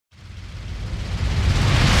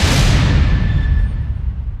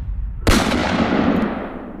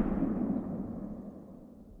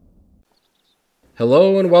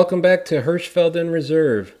Hello and welcome back to Hirshcfelden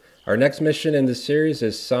Reserve. Our next mission in the series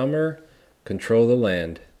is Sommer, control the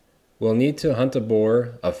land. We'll need to hunt a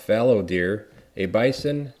boar, a fallow deer, a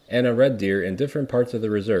bison, and a red deer in different parts of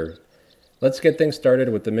the reserve. Let's get things started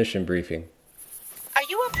with the mission briefing. Are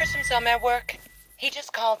you up for some Sommer work? He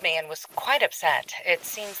just called me and was quite upset. It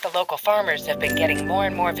seems the local farmers have been getting more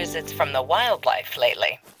and more visits from the wildlife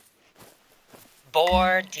lately.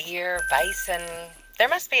 Boar, deer, bison. There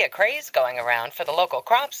must be a craze going around for the local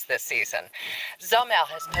crops this season. Sommer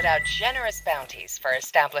has put out generous bounties for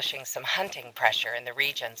establishing some hunting pressure in the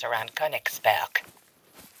regions around Königsberg.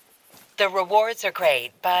 The rewards are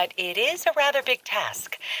great, but it is a rather big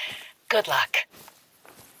task. Good luck.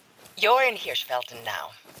 You're in Hirschfelden now.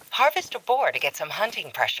 Harvest a boar to get some hunting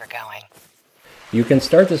pressure going. You can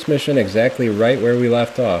start this mission exactly right where we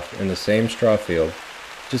left off, in the same straw field.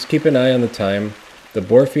 Just keep an eye on the time. The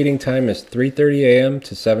boar feeding time is 3:30 a.m.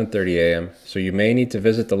 to 7:30 a.m., so you may need to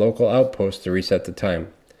visit the local outpost to reset the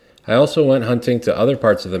time. I also went hunting to other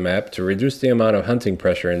parts of the map to reduce the amount of hunting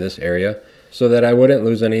pressure in this area so that I wouldn't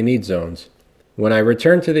lose any need zones. When I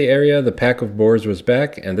returned to the area, the pack of boars was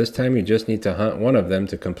back, and this time you just need to hunt one of them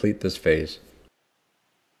to complete this phase.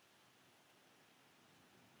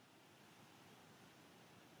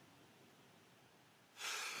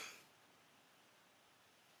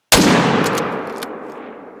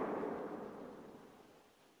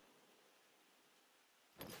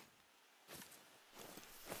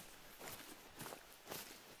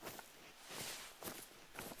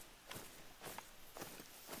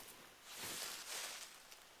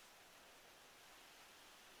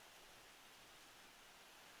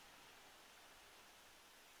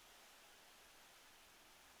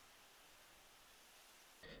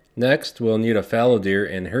 Next, we'll need a fallow deer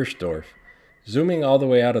in Hirschdorf. Zooming all the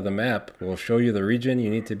way out of the map will show you the region you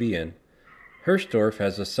need to be in. Hirschdorf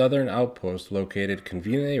has a southern outpost located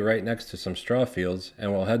conveniently right next to some straw fields,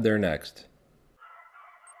 and we'll head there next.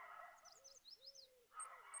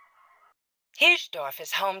 Hirschdorf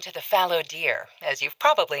is home to the fallow deer, as you've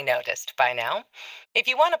probably noticed by now. If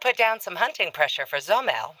you want to put down some hunting pressure for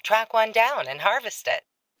Sommer, track one down and harvest it.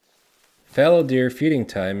 Fallow deer feeding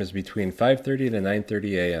time is between 5:30 to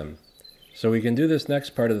 9:30 a.m., so we can do this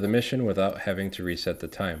next part of the mission without having to reset the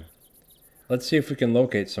time. Let's see if we can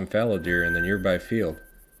locate some fallow deer in the nearby field.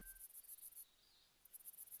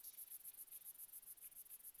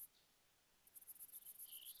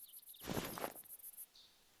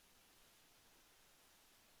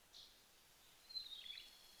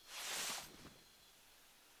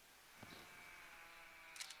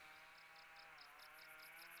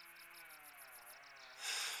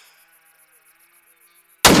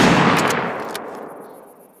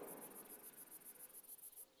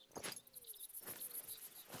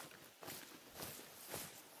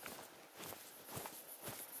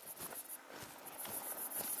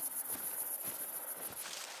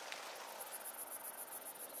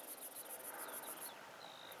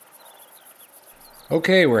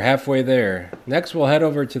 Okay, we're halfway there. Next we'll head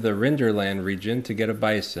over to the Rinderland region to get a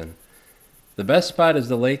bison. The best spot is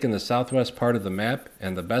the lake in the southwest part of the map,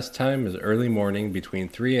 and the best time is early morning between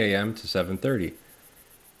 3 a.m. to 7:30.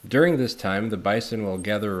 During this time, the bison will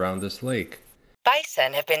gather around this lake.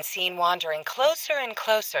 Bison have been seen wandering closer and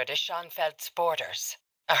closer to Hirschfelden's borders.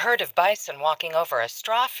 A herd of bison walking over a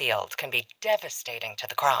straw field can be devastating to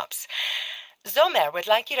the crops. Sommer would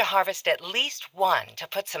like you to harvest at least one to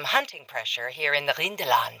put some hunting pressure here in the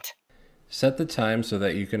Rinderland. Set the time so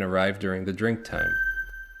that you can arrive during the drink time.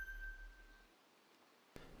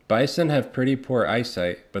 Bison have pretty poor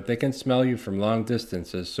eyesight, but they can smell you from long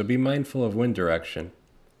distances, so be mindful of wind direction.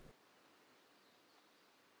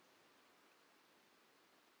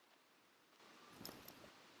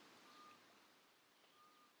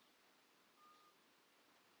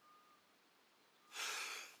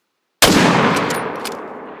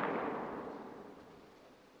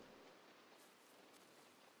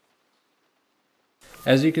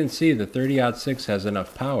 As you can see, the 30-06 has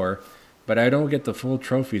enough power, but I don't get the full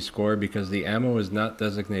trophy score because the ammo is not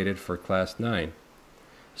designated for Class 9.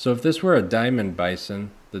 So if this were a diamond bison,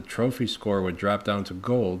 the trophy score would drop down to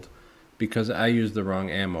gold because I used the wrong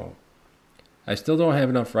ammo. I still don't have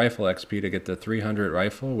enough rifle XP to get the 300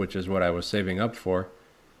 rifle, which is what I was saving up for.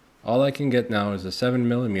 All I can get now is a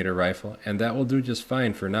 7mm rifle, and that will do just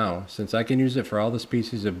fine for now, since I can use it for all the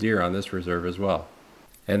species of deer on this reserve as well.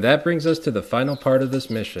 And that brings us to the final part of this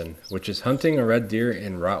mission, which is hunting a red deer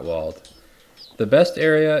in Rottwald. The best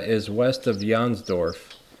area is west of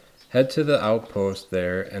Jansdorf. Head to the outpost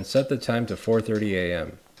there and set the time to 4:30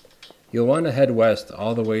 a.m. You'll want to head west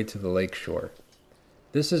all the way to the lake shore.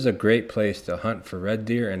 This is a great place to hunt for red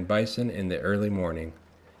deer and bison in the early morning.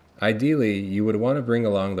 Ideally, you would want to bring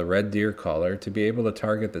along the red deer caller to be able to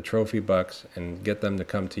target the trophy bucks and get them to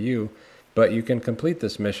come to you, but you can complete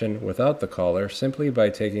this mission without the caller simply by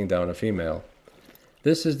taking down a female.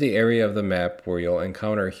 This is the area of the map where you'll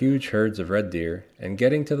encounter huge herds of red deer, and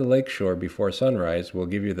getting to the lake shore before sunrise will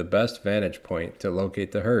give you the best vantage point to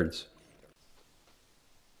locate the herds.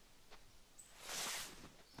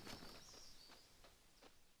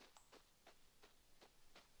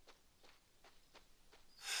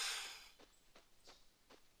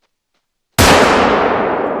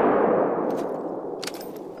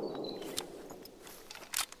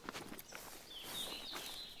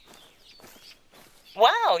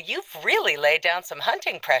 Wow, you've really laid down some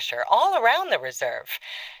hunting pressure all around the reserve.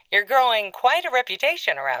 You're growing quite a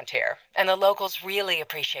reputation around here, and the locals really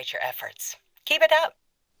appreciate your efforts. Keep it up.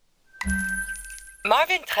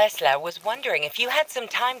 Marvin Tressler was wondering if you had some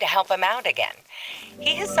time to help him out again.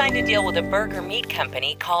 He has signed a deal with a burger meat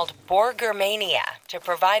company called Borgermania to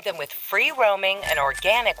provide them with free roaming and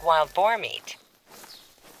organic wild boar meat.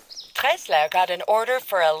 Tressler got an order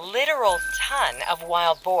for a literal ton of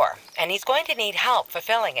wild boar, and he's going to need help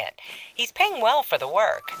fulfilling it. He's paying well for the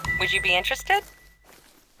work. Would you be interested?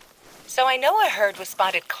 So I know a herd was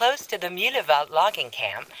spotted close to the Mühlewald logging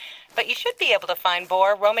camp, but you should be able to find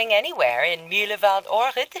boar roaming anywhere in Mühlewald or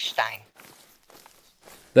Ritterstein.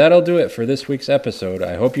 That'll do it for this week's episode.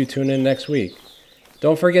 I hope you tune in next week.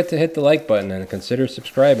 Don't forget to hit the like button and consider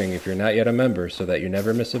subscribing if you're not yet a member so that you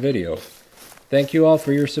never miss a video. Thank you all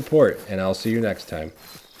for your support, and I'll see you next time.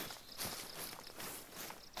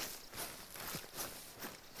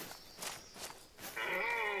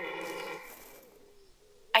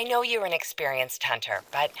 I know you're an experienced hunter,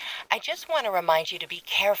 but I just want to remind you to be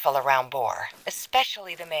careful around boar,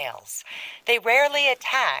 especially the males. They rarely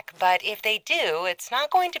attack, but if they do, it's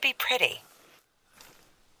not going to be pretty.